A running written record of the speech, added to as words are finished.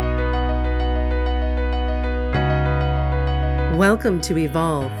Welcome to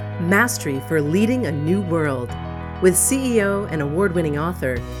Evolve, Mastery for Leading a New World, with CEO and award-winning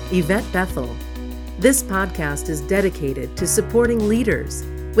author Yvette Bethel. This podcast is dedicated to supporting leaders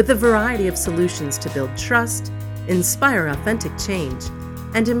with a variety of solutions to build trust, inspire authentic change,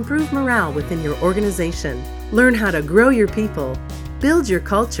 and improve morale within your organization. Learn how to grow your people, build your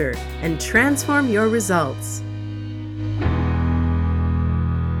culture, and transform your results.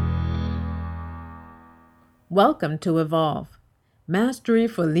 Welcome to Evolve, Mastery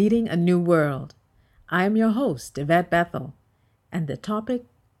for Leading a New World. I am your host, Yvette Bethel, and the topic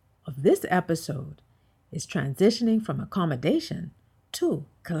of this episode is transitioning from accommodation to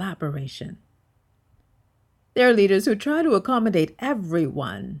collaboration. There are leaders who try to accommodate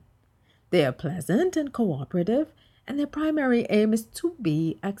everyone. They are pleasant and cooperative, and their primary aim is to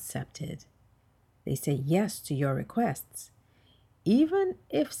be accepted. They say yes to your requests, even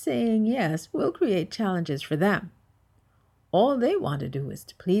if saying yes will create challenges for them. All they want to do is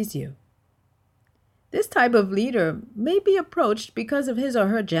to please you. This type of leader may be approached because of his or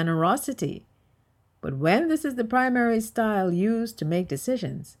her generosity, but when this is the primary style used to make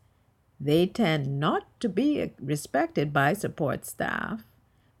decisions, they tend not to be respected by support staff,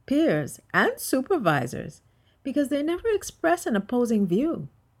 peers, and supervisors because they never express an opposing view.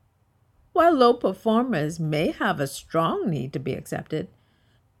 While low performers may have a strong need to be accepted,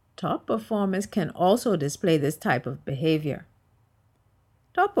 top performers can also display this type of behavior.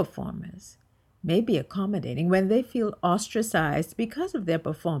 Top performers may be accommodating when they feel ostracized because of their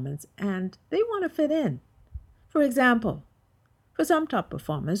performance and they want to fit in. For example, for some top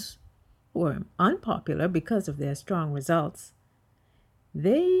performers who are unpopular because of their strong results,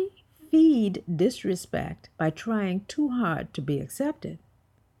 they feed disrespect by trying too hard to be accepted.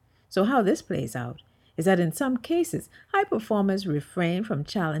 So how this plays out is that in some cases, high performers refrain from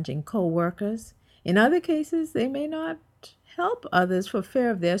challenging co-workers. In other cases, they may not help others for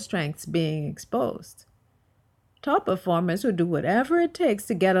fear of their strengths being exposed. Top performers who do whatever it takes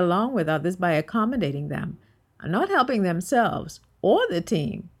to get along with others by accommodating them are not helping themselves or the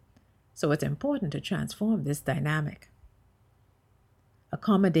team. So it's important to transform this dynamic.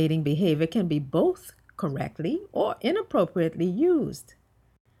 Accommodating behavior can be both correctly or inappropriately used.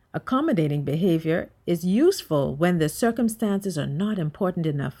 Accommodating behavior is useful when the circumstances are not important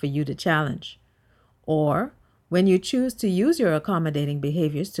enough for you to challenge, or when you choose to use your accommodating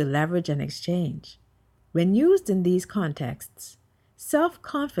behaviors to leverage an exchange. When used in these contexts,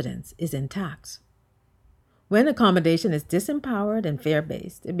 self-confidence is intact. When accommodation is disempowered and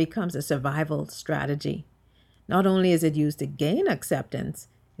fear-based, it becomes a survival strategy. Not only is it used to gain acceptance,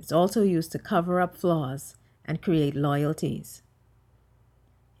 it's also used to cover up flaws and create loyalties.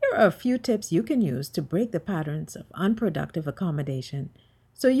 Here are a few tips you can use to break the patterns of unproductive accommodation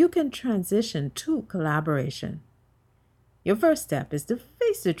so you can transition to collaboration. Your first step is to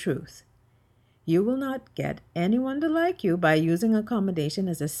face the truth. You will not get anyone to like you by using accommodation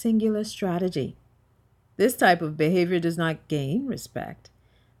as a singular strategy. This type of behavior does not gain respect.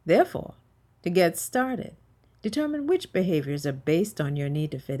 Therefore, to get started, determine which behaviors are based on your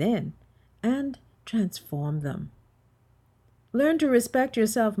need to fit in and transform them. Learn to respect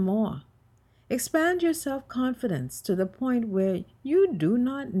yourself more. Expand your self-confidence to the point where you do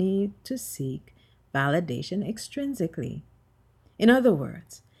not need to seek validation extrinsically. In other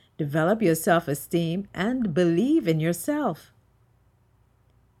words, develop your self-esteem and believe in yourself.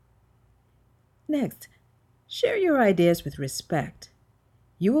 Next, share your ideas with respect.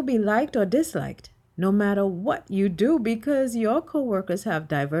 You will be liked or disliked no matter what you do because your coworkers have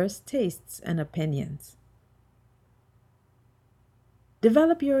diverse tastes and opinions.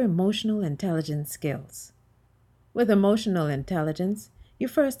 Develop your emotional intelligence skills. With emotional intelligence, you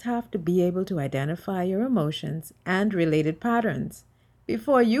first have to be able to identify your emotions and related patterns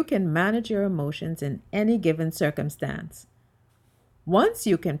before you can manage your emotions in any given circumstance. Once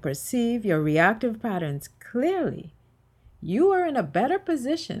you can perceive your reactive patterns clearly, you are in a better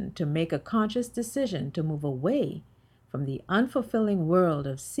position to make a conscious decision to move away from the unfulfilling world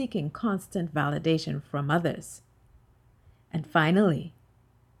of seeking constant validation from others. And finally,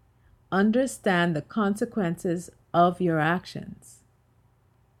 understand the consequences of your actions.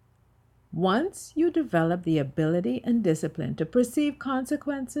 Once you develop the ability and discipline to perceive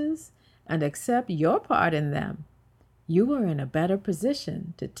consequences and accept your part in them, you are in a better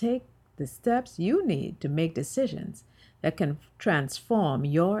position to take the steps you need to make decisions that can transform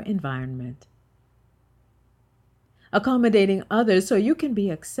your environment. Accommodating others so you can be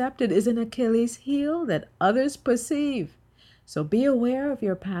accepted is an Achilles heel that others perceive. So be aware of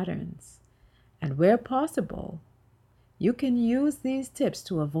your patterns, and where possible, you can use these tips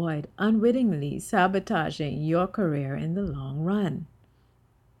to avoid unwittingly sabotaging your career in the long run.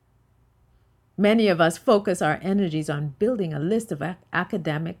 Many of us focus our energies on building a list of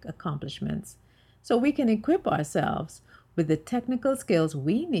academic accomplishments so we can equip ourselves with the technical skills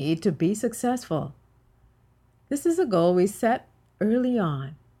we need to be successful. This is a goal we set early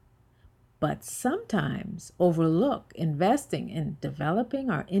on, but sometimes overlook investing in developing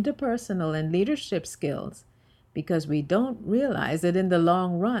our interpersonal and leadership skills because we don't realize that in the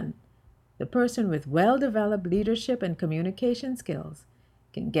long run, the person with well-developed leadership and communication skills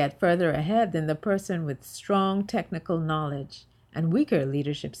can get further ahead than the person with strong technical knowledge and weaker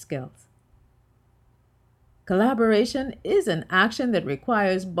leadership skills. Collaboration is an action that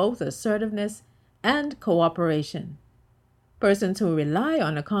requires both assertiveness and cooperation. Persons who rely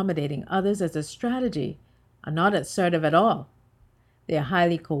on accommodating others as a strategy are not assertive at all. They are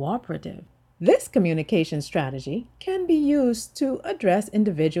highly cooperative. This communication strategy can be used to address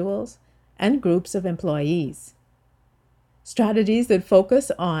individuals and groups of employees. Strategies that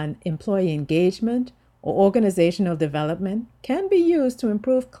focus on employee engagement or organizational development can be used to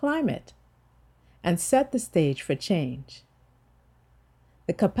improve climate and set the stage for change.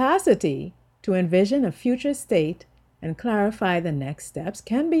 The capacity to envision a future state and clarify the next steps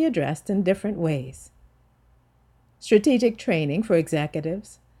can be addressed in different ways. Strategic training for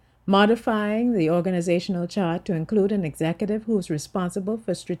executives, modifying the organizational chart to include an executive who is responsible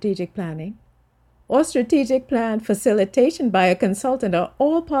for strategic planning, or strategic plan facilitation by a consultant are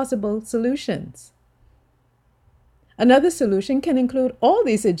all possible solutions. Another solution can include all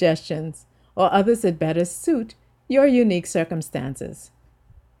these suggestions or others that better suit your unique circumstances.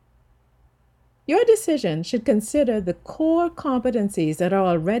 Your decision should consider the core competencies that are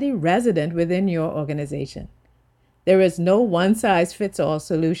already resident within your organization. There is no one-size-fits-all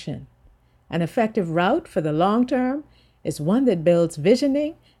solution. An effective route for the long term is one that builds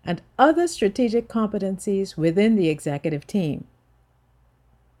visioning and other strategic competencies within the executive team.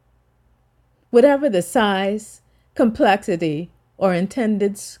 Whatever the size, complexity, or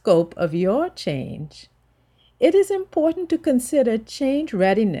intended scope of your change, it is important to consider change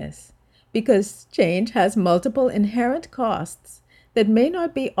readiness because change has multiple inherent costs that may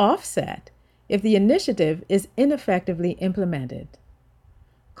not be offset if the initiative is ineffectively implemented.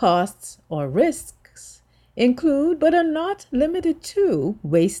 Costs or risks include but are not limited to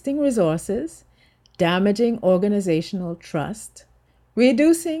wasting resources, damaging organizational trust,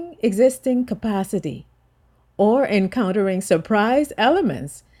 reducing existing capacity, or encountering surprise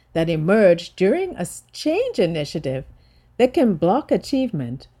elements that emerge during a change initiative that can block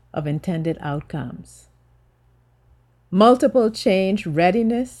achievement of intended outcomes. Multiple change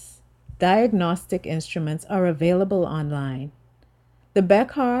readiness diagnostic instruments are available online. The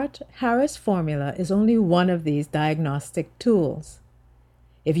Beckhart-Harris formula is only one of these diagnostic tools.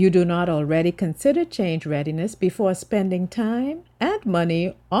 If you do not already consider change readiness before spending time and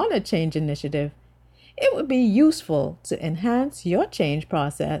money on a change initiative, it would be useful to enhance your change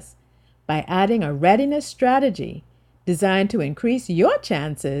process by adding a readiness strategy designed to increase your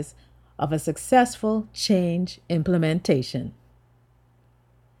chances of a successful change implementation.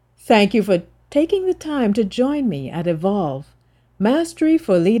 Thank you for taking the time to join me at Evolve, Mastery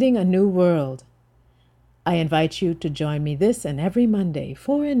for Leading a New World. I invite you to join me this and every Monday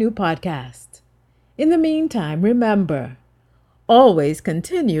for a new podcast. In the meantime, remember, always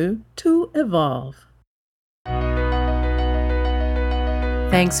continue to evolve.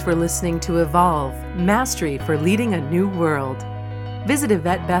 Thanks for listening to Evolve, Mastery for Leading a New World. Visit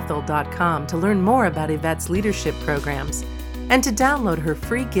YvetteBethel.com to learn more about Yvette's leadership programs and to download her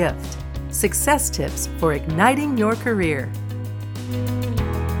free gift, Success Tips for Igniting Your Career.